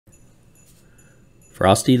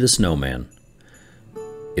Frosty the Snowman.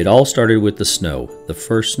 It all started with the snow, the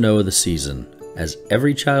first snow of the season. As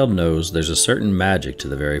every child knows, there's a certain magic to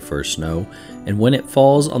the very first snow, and when it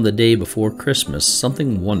falls on the day before Christmas,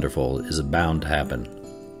 something wonderful is bound to happen.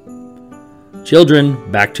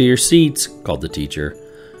 "Children, back to your seats," called the teacher.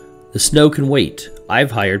 "The snow can wait. I've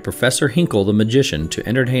hired Professor Hinkle the magician to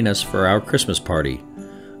entertain us for our Christmas party."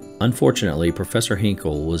 Unfortunately, Professor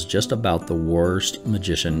Hinkle was just about the worst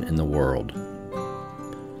magician in the world.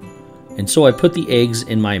 "And so I put the eggs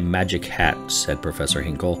in my magic hat," said Professor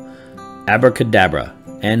Hinkle. "Abracadabra,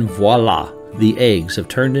 and voila, the eggs have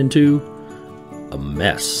turned into a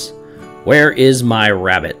mess. Where is my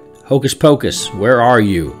rabbit? Hocus Pocus, where are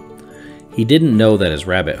you?" He didn't know that his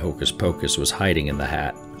rabbit Hocus Pocus was hiding in the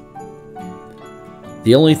hat.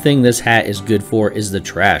 "The only thing this hat is good for is the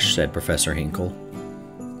trash," said Professor Hinkle.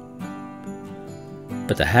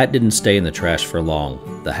 But the hat didn't stay in the trash for long.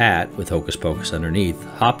 The hat, with Hocus Pocus underneath,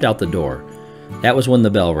 hopped out the door. That was when the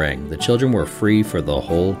bell rang. The children were free for the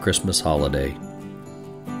whole Christmas holiday.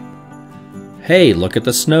 "Hey, look at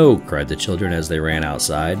the snow!" cried the children as they ran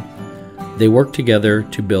outside. They worked together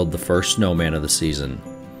to build the first snowman of the season.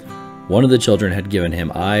 One of the children had given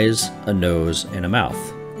him eyes, a nose, and a mouth.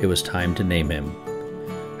 It was time to name him.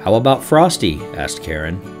 "How about Frosty?" asked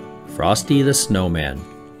Karen. "Frosty the Snowman."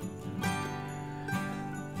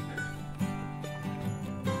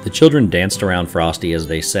 The children danced around Frosty as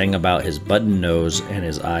they sang about his button nose and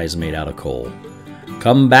his eyes made out of coal.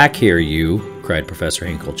 "Come back here, you!" cried Professor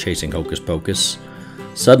Hinkle, chasing Hocus Pocus.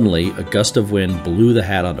 Suddenly, a gust of wind blew the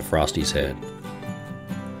hat onto Frosty's head.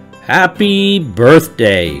 "Happy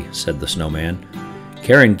birthday!" said the snowman.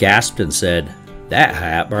 Karen gasped and said, "That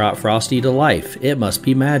hat brought Frosty to life. It must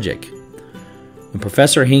be magic." When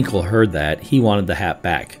Professor Hinkle heard that, he wanted the hat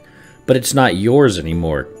back. "But it's not yours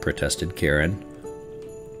anymore," protested Karen.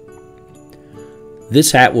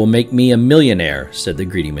 "This hat will make me a millionaire," said the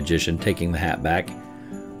greedy magician, taking the hat back.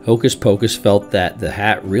 Hocus Pocus felt that the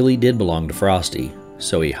hat really did belong to Frosty,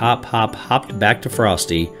 so he hopped back to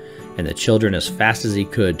Frosty and the children as fast as he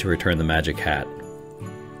could to return the magic hat.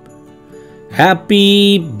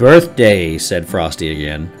 "Happy birthday," said Frosty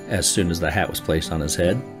again, as soon as the hat was placed on his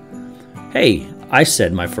head. "Hey, I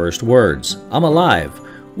said my first words. I'm alive.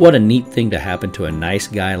 What a neat thing to happen to a nice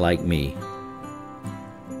guy like me."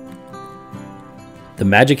 The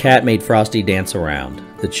magic hat made Frosty dance around.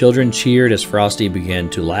 The children cheered as Frosty began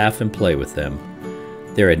to laugh and play with them.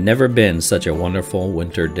 There had never been such a wonderful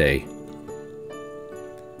winter day.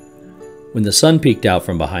 When the sun peeked out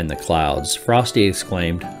from behind the clouds, Frosty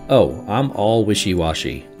exclaimed, "Oh, I'm all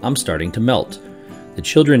wishy-washy. I'm starting to melt." The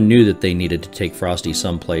children knew that they needed to take Frosty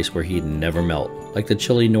someplace where he'd never melt, like the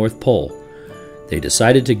chilly North Pole. They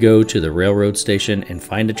decided to go to the railroad station and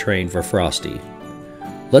find a train for Frosty.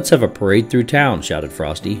 "Let's have a parade through town," shouted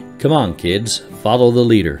Frosty. "Come on, kids, follow the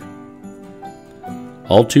leader."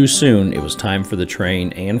 All too soon, it was time for the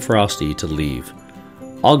train and Frosty to leave.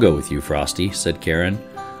 "I'll go with you, Frosty," said Karen.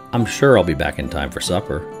 "I'm sure I'll be back in time for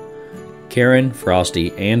supper." Karen,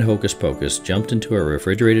 Frosty, and Hocus Pocus jumped into a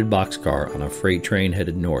refrigerated boxcar on a freight train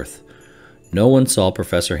headed north. No one saw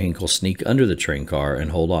Professor Hinkle sneak under the train car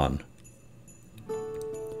and hold on.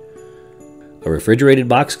 A refrigerated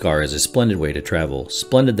boxcar is a splendid way to travel.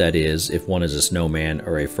 Splendid, that is, if one is a snowman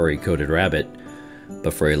or a furry-coated rabbit.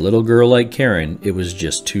 But for a little girl like Karen, it was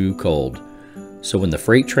just too cold. So when the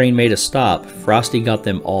freight train made a stop, Frosty got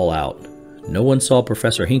them all out. No one saw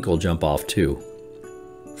Professor Hinkle jump off too.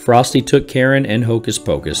 Frosty took Karen and Hocus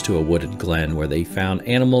Pocus to a wooded glen where they found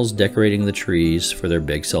animals decorating the trees for their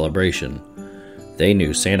big celebration. They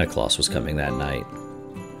knew Santa Claus was coming that night.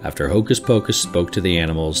 After Hocus Pocus spoke to the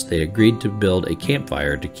animals, they agreed to build a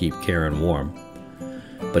campfire to keep Karen warm.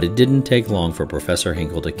 But it didn't take long for Professor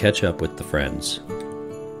Hinkle to catch up with the friends.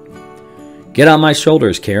 "Get on my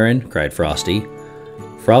shoulders, Karen," cried Frosty.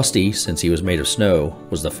 Frosty, since he was made of snow,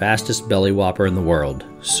 was the fastest belly whopper in the world.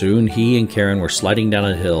 Soon he and Karen were sliding down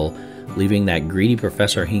a hill, leaving that greedy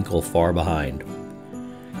Professor Hinkle far behind.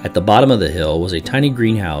 At the bottom of the hill was a tiny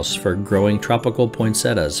greenhouse for growing tropical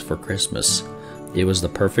poinsettias for Christmas. It was the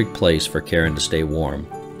perfect place for Karen to stay warm.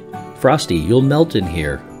 "Frosty, you'll melt in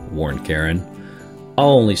here," warned Karen. "I'll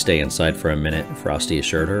only stay inside for a minute," Frosty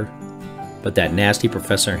assured her. But that nasty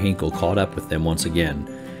Professor Hinkle caught up with them once again.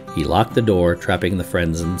 He locked the door, trapping the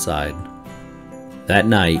friends inside. That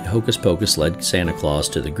night, Hocus Pocus led Santa Claus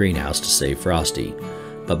to the greenhouse to save Frosty.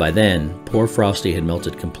 But by then, poor Frosty had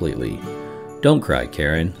melted completely. "Don't cry,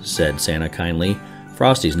 Karen," said Santa kindly.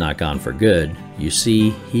 "Frosty's not gone for good. You see,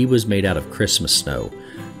 he was made out of Christmas snow.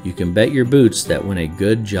 You can bet your boots that when a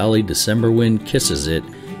good, jolly December wind kisses it,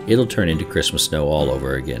 it'll turn into Christmas snow all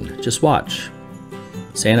over again. Just watch."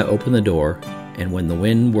 Santa opened the door, and when the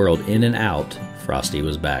wind whirled in and out, Frosty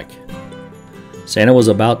was back. Santa was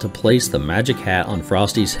about to place the magic hat on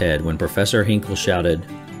Frosty's head when Professor Hinkle shouted,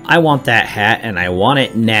 "I want that hat, and I want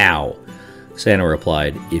it now!" Santa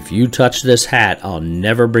replied, "If you touch this hat, I'll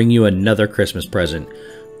never bring you another Christmas present.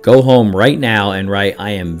 Go home right now and write, 'I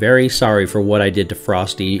am very sorry for what I did to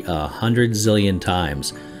Frosty 100 zillion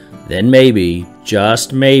times.' Then maybe,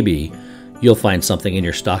 just maybe, you'll find something in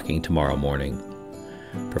your stocking tomorrow morning."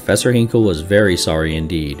 Professor Hinkle was very sorry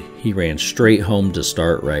indeed. He ran straight home to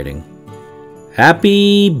start writing.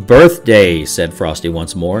 "Happy birthday," said Frosty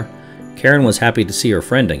once more. Karen was happy to see her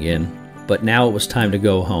friend again, but now it was time to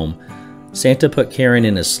go home. Santa put Karen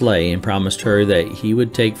in his sleigh and promised her that he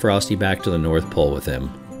would take Frosty back to the North Pole with him.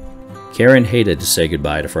 Karen hated to say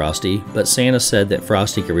goodbye to Frosty, but Santa said that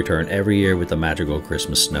Frosty could return every year with the magical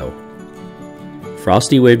Christmas snow.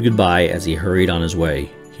 Frosty waved goodbye as he hurried on his way.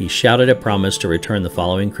 He shouted a promise to return the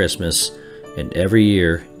following Christmas, and every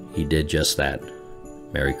year he did just that.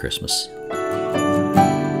 Merry Christmas.